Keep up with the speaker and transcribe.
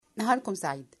نهاركم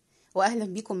سعيد وأهلا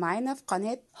بيكم معانا في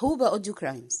قناة هوبا أوديو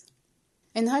كرايمز.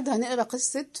 النهاردة هنقرأ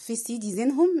قصة في سيدي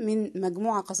زينهم من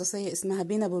مجموعة قصصية اسمها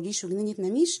بين أبو الريش وجنينة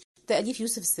نميش تأليف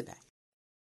يوسف السباعي.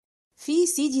 في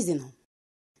سيدي زينهم: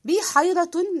 بي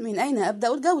حيرة من أين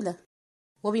أبدأ الجولة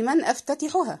وبمن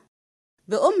أفتتحها،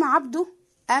 بأم عبده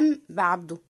أم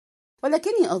بعبده،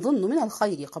 ولكني أظن من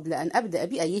الخير قبل أن أبدأ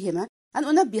بأيهما أن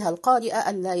أنبه القارئ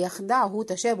ألا يخدعه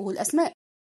تشابه الأسماء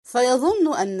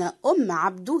فيظن أن أم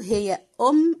عبده هي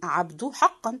أم عبده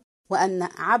حقا وأن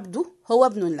عبده هو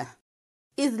ابن له،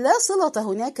 إذ لا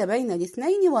صلة هناك بين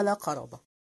الاثنين ولا قرابة.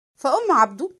 فأم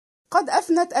عبده قد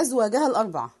أفنت أزواجها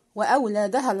الأربعة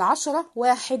وأولادها العشرة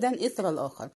واحدا إثر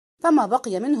الآخر، فما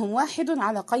بقي منهم واحد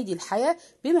على قيد الحياة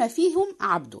بما فيهم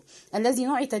عبده الذي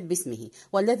نعتت باسمه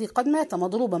والذي قد مات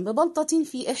مضروبا ببلطة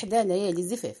في إحدى ليالي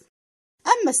الزفاف.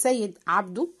 أما السيد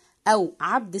عبده أو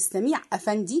عبد السميع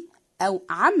أفندي أو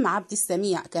عم عبد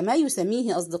السميع كما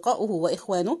يسميه أصدقاؤه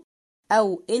وإخوانه،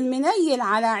 أو المنيل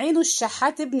على عين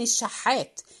الشحات ابن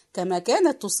الشحات كما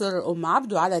كانت تصر أم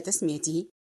عبده على تسميته.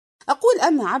 أقول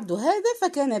أما عبده هذا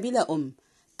فكان بلا أم،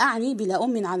 أعني بلا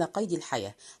أم على قيد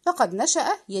الحياة، فقد نشأ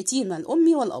يتيم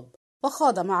الأم والأب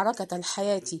وخاض معركة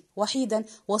الحياة وحيدا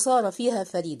وصار فيها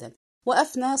فريدا،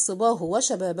 وأفنى صباه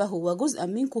وشبابه وجزءا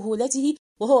من كهولته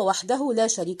وهو وحده لا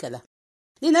شريك له.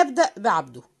 لنبدأ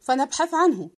بعبده فنبحث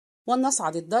عنه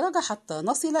ونصعد الدرجة حتى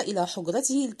نصل إلى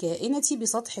حجرته الكائنة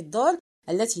بسطح الدار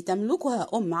التي تملكها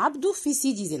أم عبده في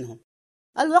سيدي زينهم.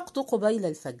 الوقت قبيل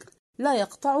الفجر، لا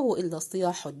يقطعه إلا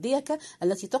الصياح الديكة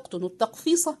التي تقطن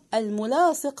التقفيص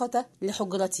الملاصقة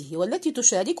لحجرته والتي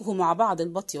تشاركه مع بعض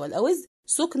البط والأوز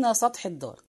سكن سطح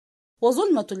الدار.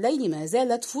 وظلمة الليل ما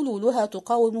زالت فلولها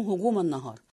تقاوم هجوم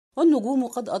النهار، والنجوم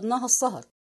قد أضناها السهر.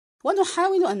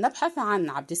 ونحاول أن نبحث عن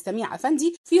عبد السميع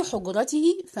أفندي في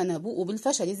حجرته فنبوء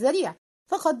بالفشل الذريع،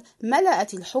 فقد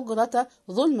ملأت الحجرة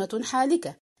ظلمة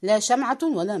حالكة، لا شمعة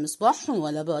ولا مصباح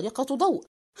ولا بارقة ضوء،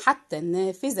 حتى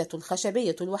النافذة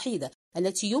الخشبية الوحيدة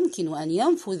التي يمكن أن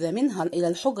ينفذ منها إلى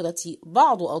الحجرة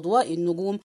بعض أضواء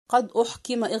النجوم قد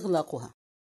أحكم إغلاقها.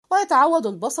 ويتعود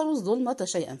البصر الظلمة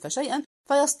شيئا فشيئا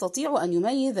فيستطيع أن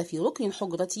يميز في ركن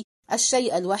الحجرة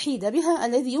الشيء الوحيد بها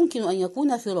الذي يمكن أن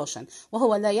يكون فراشا،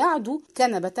 وهو لا يعدو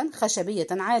كنبة خشبية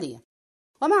عارية.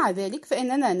 ومع ذلك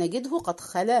فإننا نجده قد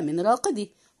خلا من راقده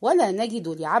ولا نجد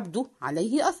لعبده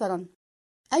عليه أثرا.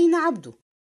 أين عبده؟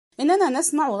 إننا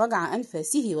نسمع رجع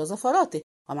أنفاسه وزفراته،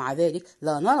 ومع ذلك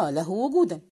لا نرى له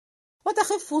وجودا.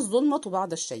 وتخف الظلمة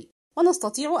بعض الشيء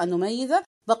ونستطيع أن نميز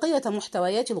بقية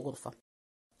محتويات الغرفة: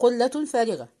 قلة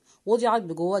فارغة وضعت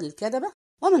بجوار الكنبة،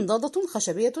 ومنضدة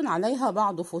خشبية عليها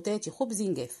بعض فتات خبز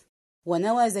جاف،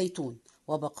 ونوى زيتون،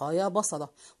 وبقايا بصلة،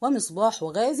 ومصباح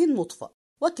غاز مطفأ،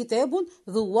 وكتاب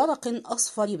ذو ورق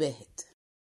أصفر باهت.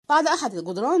 بعد أحد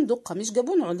الجدران دق مشجب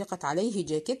علقت عليه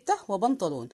جاكيتة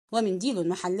وبنطلون ومنديل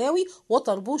محلاوي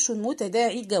وطربوش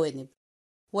متداعي الجوانب.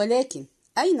 ولكن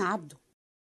أين عبده؟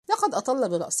 لقد أطل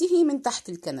برأسه من تحت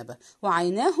الكنبة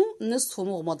وعيناه نصف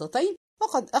مغمضتين،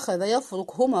 وقد أخذ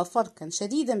يفركهما فركا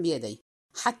شديدا بيديه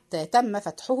حتى تم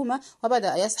فتحهما،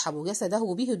 وبدأ يسحب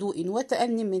جسده بهدوء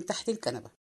وتأن من تحت الكنبة.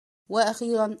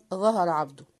 وأخيرا ظهر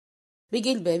عبده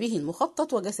بجلبابه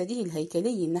المخطط وجسده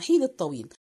الهيكلي النحيل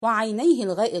الطويل وعينيه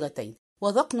الغائرتين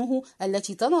وذقنه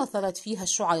التي تناثرت فيها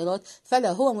الشعيرات،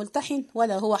 فلا هو ملتحن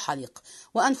ولا هو حليق،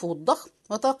 وأنفه الضخم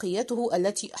وطاقيته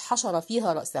التي حشر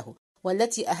فيها رأسه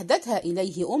والتي أهدتها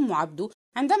إليه أم عبده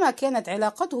عندما كانت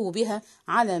علاقته بها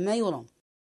على ما يرام.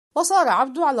 وصار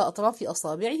عبده على أطراف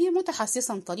أصابعه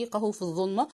متحسسا طريقه في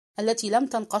الظلمة التي لم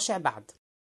تنقشع بعد،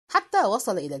 حتى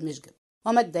وصل إلى المشجب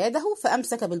ومد يده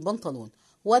فأمسك بالبنطلون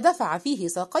ودفع فيه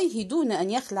ساقيه دون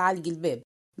أن يخلع الجلباب،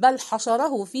 بل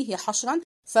حشره فيه حشرا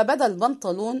فبدا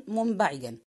البنطلون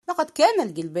منبعجا. لقد كان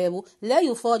الجلباب لا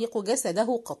يفارق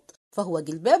جسده قط، فهو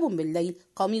جلباب بالليل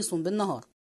قميص بالنهار.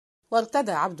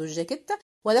 وارتدى عبد الجاكيتة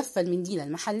ولف المنديل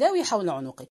المحلاوي حول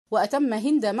عنقه وأتم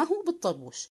هندمه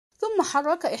بالطربوش، ثم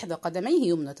حرك إحدى قدميه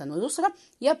يمنة ويسرى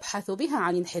يبحث بها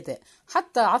عن الحذاء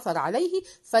حتى عثر عليه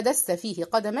فدس فيه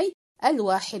قدميه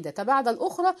الواحدة بعد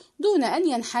الأخرى دون أن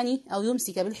ينحني أو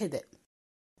يمسك بالحذاء.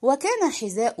 وكان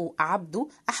حذاء عبده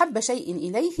أحب شيء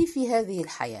إليه في هذه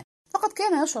الحياة، فقد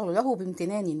كان يشعر له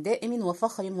بامتنان دائم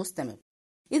وفخر مستمر،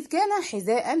 إذ كان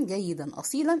حذاء جيدا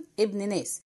أصيلا ابن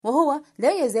ناس، وهو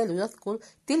لا يزال يذكر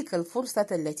تلك الفرصة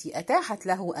التي أتاحت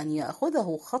له أن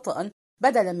يأخذه خطأ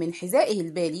بدلا من حذائه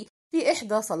البالي في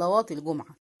إحدى صلوات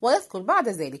الجمعة، ويذكر بعد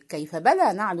ذلك كيف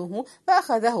بلى نعله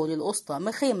فأخذه للأسطى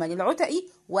مخيمة للعتق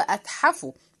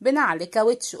وأتحفه بنعل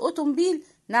كاوتش أوتومبيل،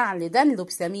 نعل دنلوب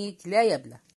سميك لا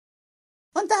يبلى.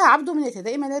 وانتهى عبده من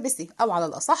ارتداء ملابسه، أو على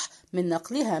الأصح من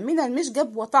نقلها من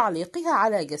المشجب وتعليقها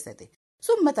على جسده،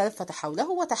 ثم تلفت حوله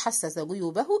وتحسس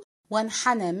جيوبه،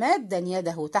 وانحنى مادا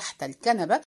يده تحت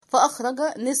الكنبة، فأخرج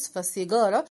نصف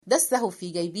سيجارة دسه في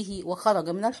جيبه وخرج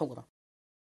من الحجرة.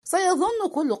 سيظن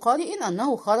كل قارئ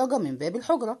أنه خرج من باب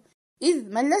الحجرة، إذ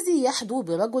ما الذي يحدو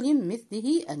برجل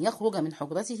مثله أن يخرج من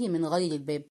حجرته من غير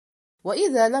الباب؟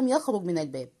 وإذا لم يخرج من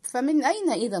الباب فمن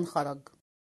أين إذن خرج؟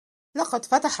 لقد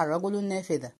فتح الرجل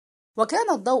النافذة، وكان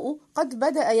الضوء قد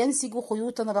بدأ ينسج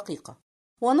خيوطا رقيقة،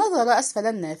 ونظر أسفل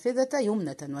النافذة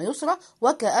يمنة ويسرى،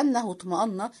 وكأنه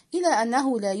اطمأن إلى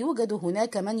أنه لا يوجد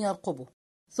هناك من يرقبه،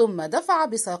 ثم دفع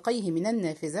بساقيه من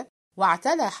النافذة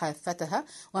واعتلى حافتها،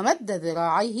 ومد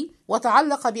ذراعيه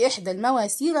وتعلق بإحدى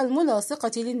المواسير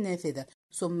الملاصقة للنافذة،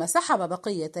 ثم سحب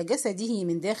بقية جسده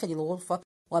من داخل الغرفة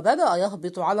وبدأ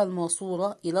يهبط على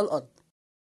الماسورة إلى الأرض.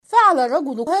 فعل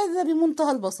الرجل هذا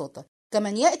بمنتهى البساطة،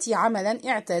 كمن يأتي عملا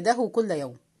اعتاده كل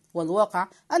يوم، والواقع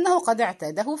أنه قد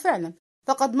اعتاده فعلا،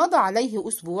 فقد مضى عليه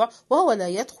أسبوع وهو لا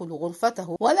يدخل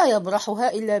غرفته ولا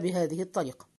يبرحها إلا بهذه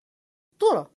الطريقة.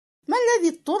 ترى ما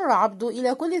الذي اضطر عبده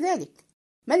إلى كل ذلك؟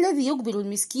 ما الذي يجبر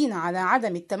المسكين على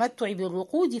عدم التمتع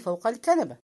بالرقود فوق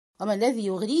الكنبة؟ وما الذي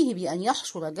يغريه بأن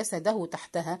يحشر جسده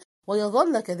تحتها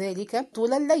ويظل كذلك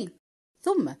طول الليل؟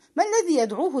 ثم ما الذي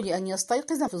يدعوه لأن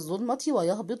يستيقظ في الظلمة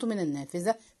ويهبط من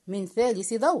النافذة من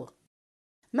ثالث دور؟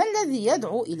 ما الذي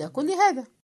يدعو إلى كل هذا؟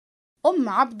 أم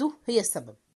عبده هي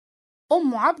السبب،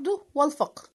 أم عبده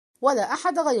والفقر، ولا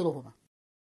أحد غيرهما،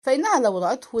 فإنها لو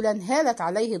رأته لانهالت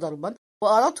عليه ضربا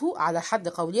وأرته على حد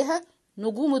قولها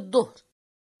نجوم الظهر.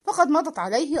 فقد مضت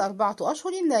عليه 4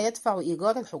 أشهر لا يدفع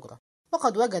إيجار الحجرة،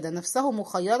 وقد وجد نفسه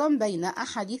مخيرا بين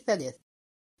أحد ثلاث: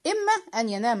 إما أن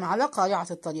ينام على قارعة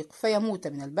الطريق فيموت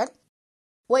من البرد،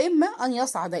 وإما أن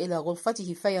يصعد إلى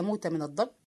غرفته فيموت من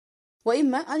الضرب،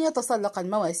 وإما أن يتسلق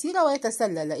المواسير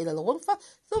ويتسلل إلى الغرفة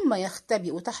ثم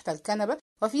يختبئ تحت الكنبة،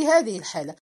 وفي هذه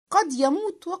الحالة قد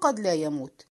يموت وقد لا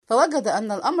يموت، فوجد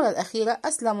أن الأمر الأخير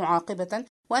أسلم عاقبة،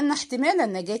 وأن احتمال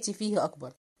النجاة فيه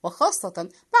أكبر، وخاصة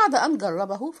بعد أن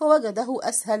جربه فوجده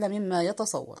أسهل مما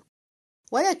يتصور.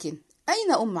 ولكن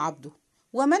أين أم عبده؟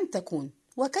 ومن تكون؟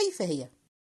 وكيف هي؟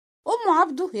 أم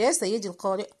عبده يا سيدي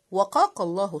القارئ، وقاك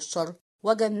الله الشر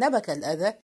وجنبك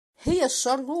الأذى، هي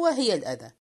الشر وهي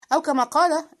الأذى، أو كما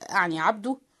قال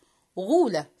عبده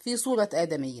غولة في صورة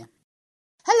آدمية.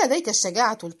 هل لديك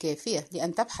الشجاعة الكافية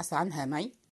لأن تبحث عنها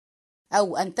معي؟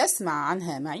 أو أن تسمع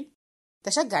عنها معي؟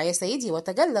 تشجع يا سيدي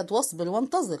وتجلد واصبر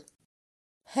وانتظر.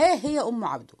 ها هي أم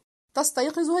عبده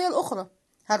تستيقظ هي الأخرى،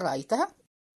 هل رأيتها؟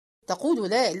 تقول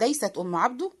لا، ليست أم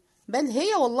عبده، بل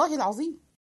هي والله العظيم.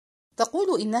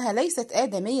 تقول إنها ليست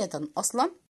آدمية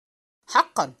أصلا،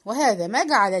 حقا، وهذا ما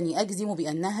جعلني أجزم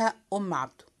بأنها أم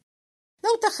عبده.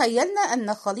 لو تخيلنا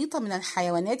أن خليط من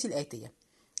الحيوانات الآتية: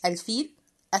 الفيل،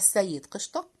 السيد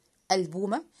قشطة،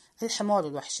 البومة، الحمار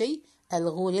الوحشي،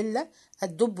 الغوريلا،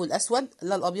 الدب الأسود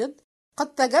لا الأبيض،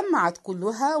 قد تجمعت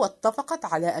كلها واتفقت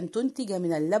على أن تنتج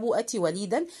من اللبؤة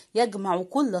وليدا يجمع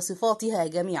كل صفاتها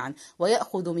جميعا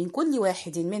ويأخذ من كل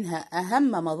واحد منها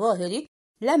أهم مظاهره،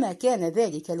 لما كان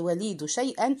ذلك الوليد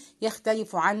شيئا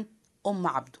يختلف عن أم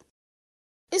عبده.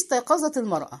 استيقظت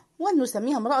المرأة،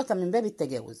 ولنسميها امرأة من باب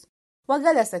التجاوز،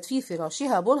 وجلست في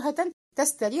فراشها برهة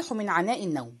تستريح من عناء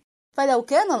النوم، فلو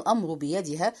كان الأمر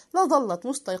بيدها لظلت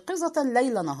مستيقظة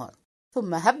ليل نهار.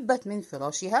 ثم هبت من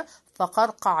فراشها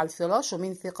فقرقع الفراش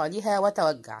من ثقلها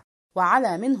وتوجع،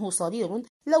 وعلى منه صرير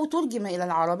لو ترجم إلى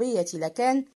العربية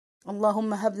لكان: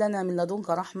 اللهم هب لنا من لدنك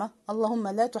رحمة، اللهم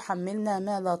لا تحملنا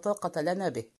ما لا طاقة لنا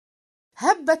به.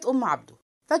 هبت أم عبده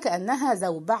فكأنها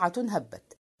زوبعة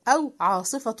هبت، أو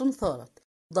عاصفة ثارت،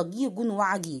 ضجيج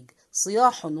وعجيج،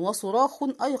 صياح وصراخ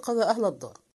أيقظ أهل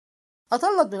الدار.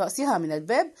 أطلت برأسها من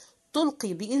الباب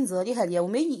تلقي بإنذارها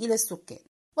اليومي إلى السكان،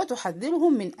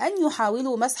 وتحذرهم من أن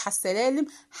يحاولوا مسح السلالم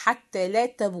حتى لا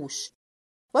تبوش،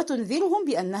 وتنذرهم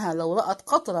بأنها لو رأت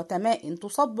قطرة ماء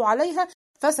تصب عليها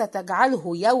فستجعله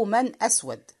يوما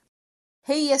أسود.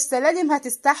 هي السلالم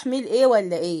هتستحمل إيه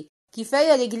ولا إيه؟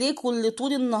 كفاية رجليكوا اللي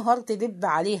طول النهار تدب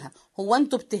عليها، هو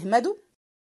أنتوا بتهمدوا؟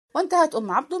 وانتهت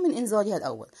أم عبده من إنذارها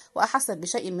الأول، وأحست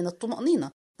بشيء من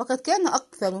الطمأنينة، فقد كان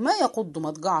أكثر ما يقض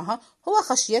مضجعها هو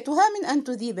خشيتها من أن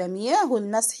تذيب مياه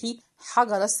المسح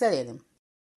حجر السلالم.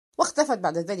 واختفت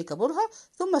بعد ذلك برهة،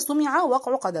 ثم سمع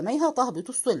وقع قدميها تهبط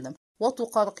السلم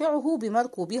وتقرقعه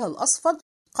بمركوبها الأصفر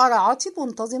قرعات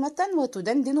منتظمة،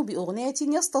 وتدندن بأغنية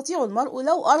يستطيع المرء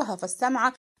لو أرهف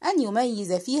السمع أن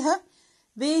يميز فيها: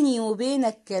 بيني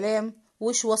وبينك كلام،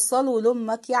 وش وصلوا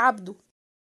لأمك يا عبده.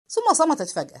 ثم صمتت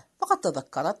فجأة، فقد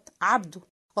تذكرت عبده،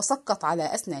 وسقط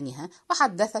على أسنانها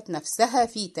وحدثت نفسها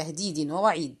في تهديد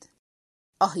ووعيد: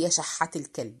 يا شحة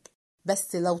الكلب،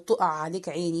 بس لو تقع عليك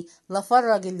عيني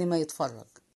لفرج اللي ما يتفرج.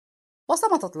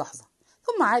 وصمتت لحظة،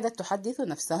 ثم عادت تحدث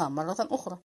نفسها مرة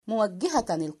أخرى موجهة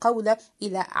القول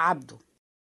إلى عبده: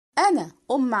 أنا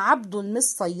أم عبد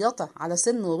المصيطة على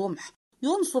سن رمح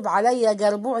ينصب علي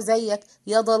جربوع زيك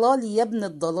يا ضلالي يا ابن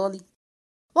الضلالي.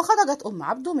 وخرجت أم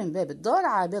عبده من باب الدار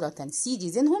عابرة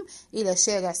سيدي زينهم إلى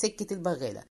شارع سكة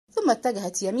البغالة، ثم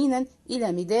اتجهت يمينا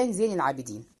إلى ميدان زين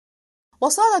العابدين،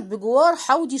 وصارت بجوار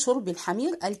حوض شرب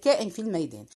الحمير الكائن في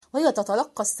الميدان، وهي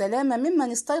تتلقى السلام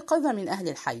ممن استيقظ من أهل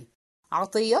الحي: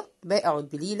 عطية بائع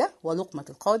البليلة ولقمة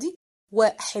القاضي،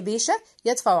 وحبيشة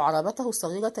يدفع عربته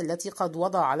الصغيرة التي قد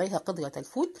وضع عليها قدرة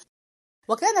الفول.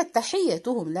 وكانت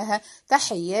تحياتهم لها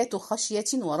تحيات خشية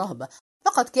ورهبة،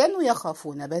 فقد كانوا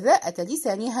يخافون بذاءة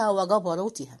لسانها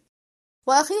وجبروتها.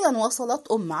 وأخيرا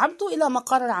وصلت أم عبده إلى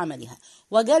مقر عملها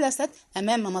وجلست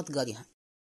أمام متجرها.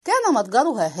 كان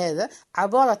متجرها هذا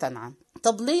عبارة عن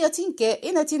طبلية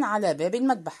كائنة على باب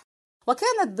المذبح،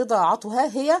 وكانت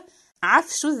بضاعتها هي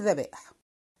عفش الذبائح: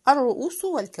 الرؤوس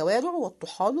والكوارع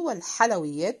والطحال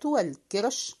والحلويات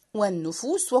والكرش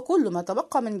والنفوس وكل ما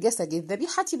تبقى من جسد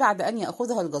الذبيحة بعد أن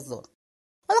يأخذها الجزار.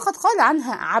 ولقد قال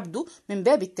عنها عبده من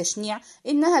باب التشنيع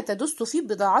إنها تدس في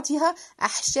بضاعتها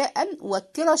أحشاء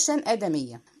وكرشا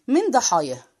آدمية من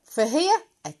ضحاياه، فهي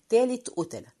الثالث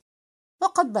قتلة.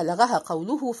 وقد بلغها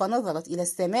قوله فنظرت إلى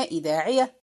السماء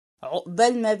داعية: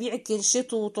 عقبال ما بيع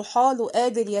كرشته وطحاله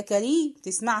قادر يا كريم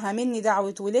تسمعها مني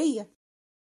دعوة ولية.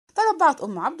 تربعت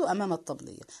أم عبده أمام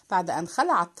الطبلية بعد أن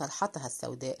خلعت طرحتها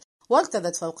السوداء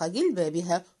وارتدت فوق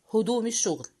جلبابها هدوم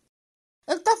الشغل.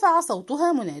 ارتفع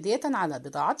صوتها منادية على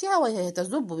بضاعتها وهي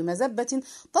تزب بمزبة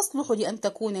تصلح لأن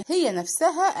تكون هي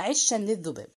نفسها عشا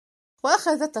للذباب،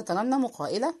 وأخذت تترنم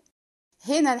قائلة: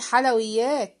 هنا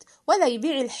الحلويات ولا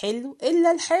يبيع الحلو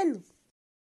إلا الحلو.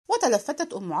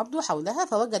 وتلفتت أم عبده حولها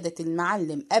فوجدت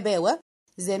المعلم أباوة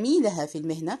زميلها في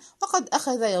المهنة وقد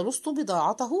أخذ يرص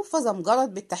بضاعته، فزمجرت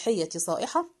بالتحية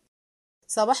صائحة: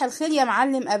 صباح الخير يا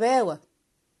معلم أباوة.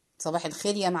 صباح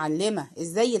الخير يا معلمة،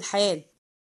 إزاي الحال؟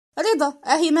 رضا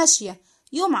أهي ماشية،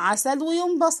 يوم عسل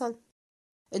ويوم بصل.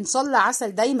 إن شاء الله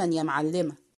عسل دايما يا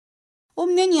معلمة.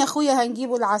 ومنين يا أخويا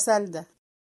هنجيبوا العسل ده؟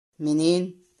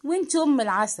 منين؟ وانت أم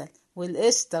العسل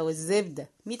والقشطة والزبدة،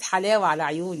 100 حلاوة على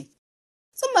عيوني.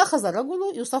 ثم أخذ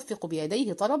الرجل يصفق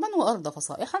بيديه طربا وأردف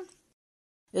صائحا: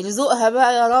 ارزقها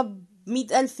بقى يا رب،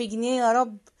 100,000 جنيه يا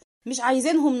رب، مش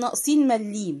عايزينهم ناقصين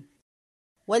مليم.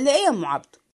 ولا ايه يا ام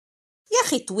عبده؟ يا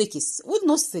اخي توكس، قول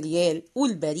نص ريال،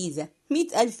 قول باريزة،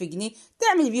 100,000 جنيه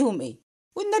تعمل بيهم ايه؟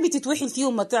 والنبي تتوحل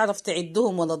فيهم ما تعرف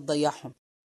تعدهم ولا تضيعهم.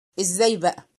 ازاي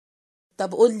بقى؟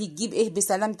 طب قول لي تجيب ايه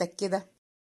بسلامتك كده؟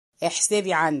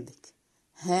 احسبي عندك.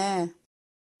 ها،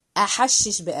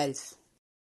 احشش ب1000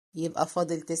 يبقى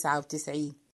فاضل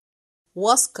 99،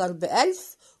 واسكر ب1000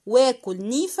 واكل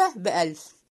نيفة ب1000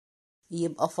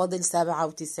 يبقى فاضل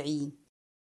 97،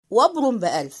 وابرم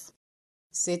ب1000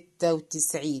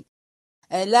 96.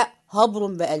 لا،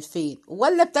 هبرم ب2000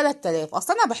 ولا ب3000،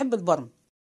 اصلا انا بحب البرم.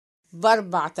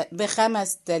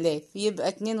 ب5000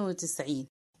 يبقى 92،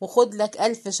 وخد لك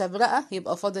 1000 شبرقة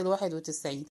يبقى فاضل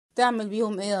 91. تعمل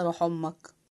بيهم ايه يا روح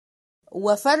امك؟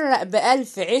 وفرق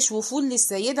ب1000 عيش وفول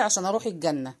للسيدة عشان اروح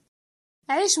الجنة.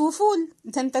 عيش وفول؟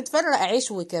 ده انت تفرق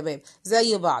عيش وكباب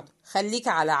زي بعض، خليك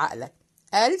على عقلك.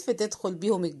 1000 تدخل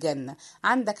بيهم الجنة،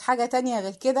 عندك حاجة تانية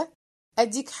غير كده؟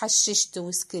 اديك حششت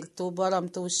وسكرت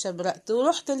وبرمت وشبرقت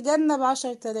ورحت الجنة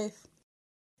ب10,000.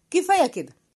 كفاية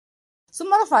كده.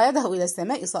 ثم رفع يده إلى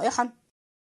السماء صائحا: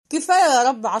 كفاية يا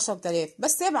رب 10,000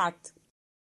 بس ابعت.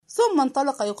 ثم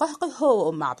انطلق يقهقه هو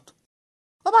وأم عبده.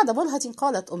 وبعد برهة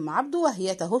قالت أم عبده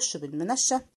وهي تهش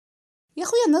بالمنشة: يا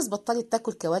أخويا الناس بطلت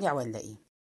تاكل كوارع ولا إيه؟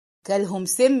 كلهم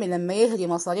سم لما يهري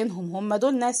مصارينهم، هم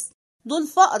دول ناس؟ دول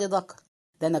فقر ذكر.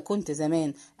 ده أنا كنت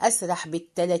زمان أسرح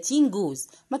بال30 جوز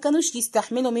ما كانوش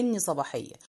يستحملوا مني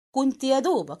صباحية. كنت يا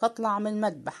دوبك أطلع من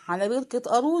المذبح على بركة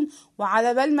قارون،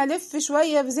 وعلى بال ما ألف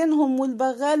شوية بزينهم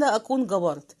والبغالة أكون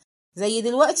جبرت. زي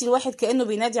دلوقتي الواحد كأنه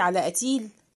بينادي على قتيل.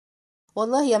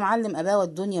 والله يا معلم أباوة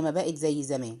الدنيا ما بقت زي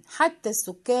زمان، حتى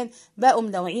السكان بقوا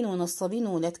ملوعين ونصابين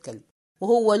وولاد كلب.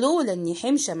 وهو لولا اني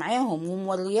حمشة معاهم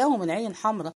ومورياهم العين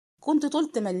الحمراء كنت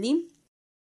طولت مليم.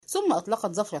 ثم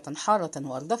أطلقت زفرة حارة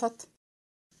وأردفت: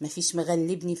 مفيش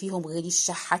مغلبني فيهم غير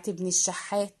الشحات ابن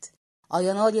الشحات.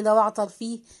 يا ناري لو أعطر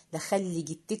فيه لخلي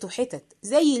جتته حتت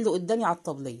زي اللي قدامي على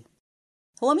الطبلية.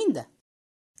 هو مين ده؟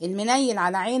 المنيل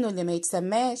على عينه اللي ما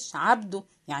يتسماش عبده،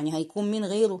 يعني هيكون مين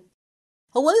غيره؟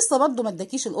 هو لسه برضه ما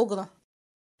اداكيش الأجرة؟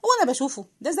 هو أنا بشوفه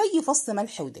ده زي فص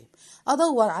ملح وداب،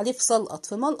 أدور عليه في سلقط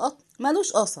في ملقط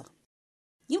ملوش أثر.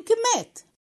 يمكن مات.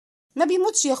 ما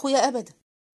بيموتش يا أخويا أبدا.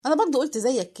 أنا برضه قلت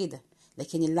زيك كده،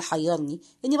 لكن اللي حيرني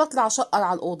إني بطلع أشقر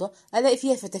على الأوضة ألاقي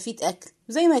فيها فتافيت أكل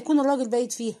زي ما يكون الراجل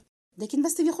بايت فيها. لكن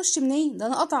بس بيخش منين؟ ده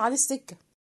أنا قطع عليه السكة.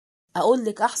 أقول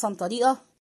لك أحسن طريقة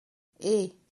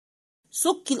إيه؟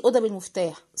 سكي الأوضة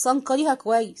بالمفتاح، سنكريها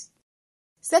كويس.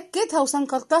 سكتها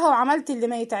وسنكرتها وعملت اللي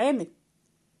ما يتعمل.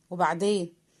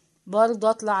 وبعدين برضه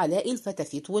أطلع ألاقي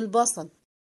الفتافيت والبصل.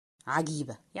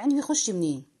 عجيبة، يعني بيخش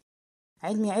منين؟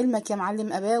 علمي علمك يا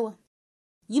معلم أباوة،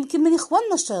 يمكن من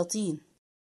إخواننا الشياطين.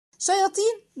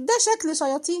 شياطين؟ ده شكل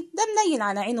شياطين، ده منيل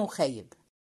على عينه وخايب.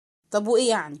 طب وإيه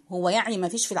يعني؟ هو يعني ما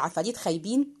فيش في العفاريت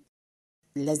خايبين؟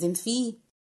 لازم فيه،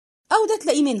 أو ده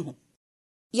تلاقيه منهم.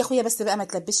 يا أخويا بس بقى ما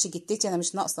تلبسش جتتي، أنا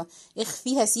مش ناقصة.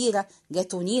 اخفيها سيرة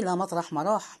جاتوا نيلة مطرح ما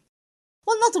راح.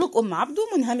 ولنترك أم عبده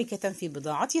منهمكة في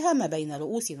بضاعتها ما بين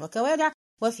رؤوس وكوارع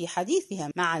وفي حديثها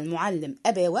مع المعلم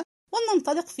أباوة،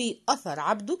 ولننطلق في أثر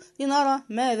عبده لنرى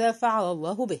ماذا فعل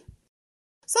الله به.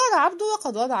 صار عبده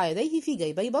وقد وضع يديه في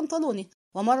جيبي بنطلونه،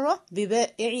 ومر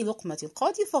ببائع لقمة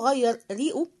القاضي فغير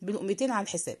ريقه بلقمتين على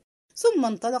الحساب، ثم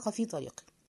انطلق في طريقه.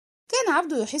 كان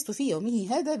عبده يحس في يومه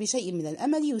هذا بشيء من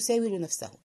الأمل يساور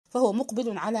نفسه، فهو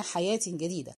مقبل على حياة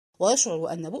جديدة،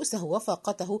 ويشعر أن بؤسه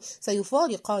وفاقته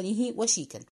سيفارقانه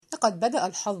وشيكا، لقد بدأ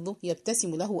الحظ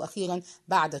يبتسم له أخيرا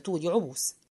بعد طول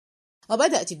عبوس.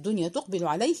 وبدأت الدنيا تقبل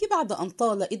عليه بعد أن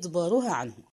طال إدبارها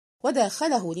عنه،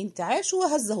 وداخله الانتعاش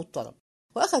وهزه الطرب،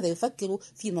 وأخذ يفكر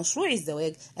في مشروع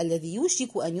الزواج الذي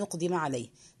يوشك أن يقدم عليه،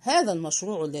 هذا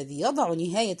المشروع الذي يضع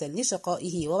نهاية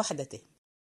لشقائه ووحدته.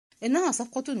 إنها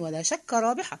صفقة ولا شك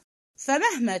رابحة،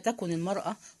 فمهما تكن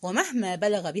المرأة ومهما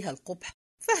بلغ بها القبح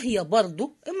فهي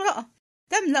برضه امرأة،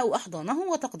 تملأ أحضانه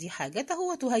وتقضي حاجته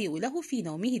وتهيئ له في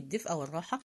نومه الدفء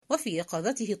والراحة وفي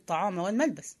يقظته الطعام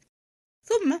والملبس.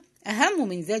 ثم أهم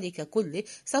من ذلك كله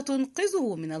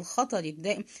ستنقذه من الخطر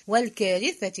الدائم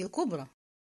والكارثة الكبرى،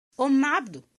 أم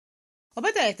عبده.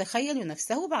 وبدأ يتخيل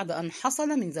نفسه بعد أن حصل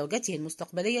من زوجته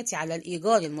المستقبلية على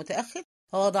الإيجار المتأخر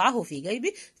ووضعه في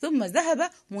جيبه، ثم ذهب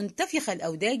منتفخ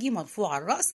الأوداج مرفوع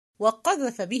الرأس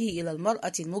وقذف به إلى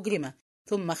المرأة المجرمة،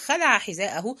 ثم خلع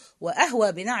حذاءه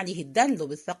وأهوى بنعله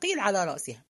الدنلب الثقيل على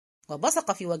رأسها،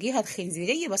 وبصق في وجهها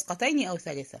الخنزيري بصقتين أو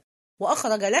ثلاثة،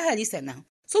 وأخرج لها لسانه،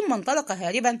 ثم انطلق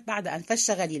هاربا بعد أن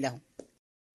فش غليله.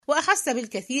 وأحس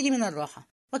بالكثير من الراحة،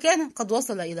 وكان قد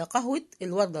وصل إلى قهوة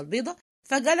الوردة البيضاء،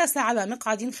 فجلس على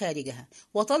مقعد خارجها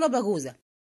وطلب جوزة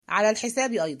على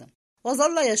الحساب أيضا،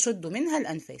 وظل يشد منها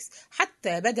الأنفاس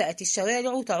حتى بدأت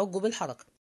الشوارع تعج بالحركة.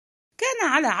 كان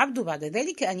على عبده بعد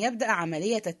ذلك أن يبدأ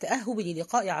عملية التأهب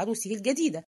للقاء عروسه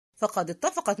الجديدة، فقد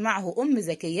اتفقت معه أم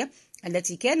زكية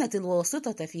التي كانت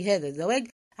الواسطة في هذا الزواج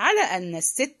على أن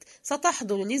الست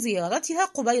ستحضر لزيارتها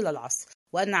قبيل العصر،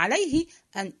 وأن عليه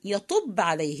أن يطب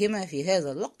عليهما في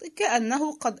هذا الوقت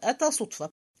كأنه قد أتى صدفة،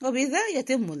 وبذا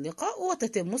يتم اللقاء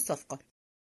وتتم الصفقة.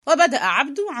 وبدأ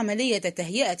عبده عملية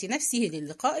تهيئة نفسه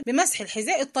للقاء بمسح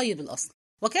الحذاء الطيب الأصل،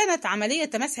 وكانت عملية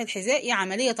مسح الحذاء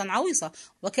عملية عويصة،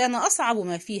 وكان أصعب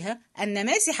ما فيها أن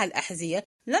ماسح الأحذية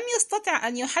لم يستطع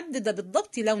أن يحدد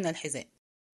بالضبط لون الحذاء.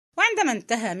 وعندما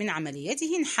انتهى من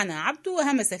عمليته انحنى عبده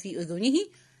وهمس في أذنه: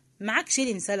 معك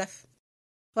شيلين سلف؟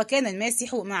 وكان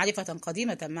الماسح معرفة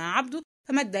قديمة مع عبده،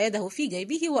 فمد يده في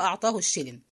جيبه وأعطاه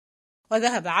الشيلين.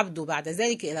 وذهب عبده بعد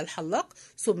ذلك إلى الحلاق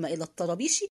ثم إلى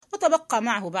الطرابيشي، وتبقى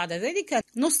معه بعد ذلك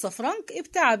نص فرنك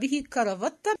ابتاع به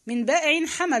كرافتة من بائع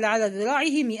حمل على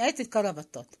ذراعه مئات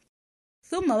الكرافتات.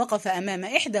 ثم وقف أمام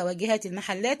إحدى واجهات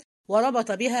المحلات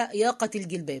وربط بها ياقة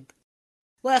الجلباب.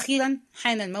 وأخيرا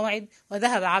حان الموعد،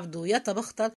 وذهب عبده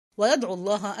يتبختر ويدعو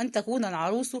الله أن تكون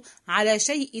العروس على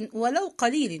شيء ولو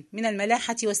قليل من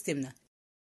الملاحة والسمنة.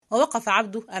 ووقف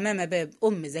عبده أمام باب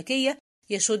أم زكية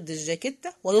يشد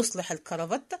الجاكيتة ويصلح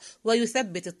الكرافتة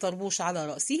ويثبت الطربوش على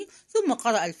رأسه، ثم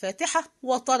قرأ الفاتحة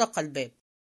وطرق الباب.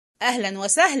 أهلا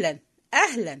وسهلا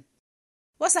أهلا.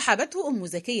 وسحبته أم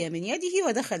زكية من يده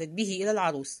ودخلت به إلى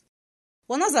العروس،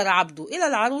 ونظر عبده إلى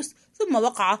العروس ثم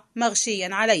وقع مغشيا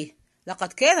عليه،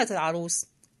 لقد كانت العروس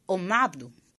أم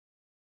عبده.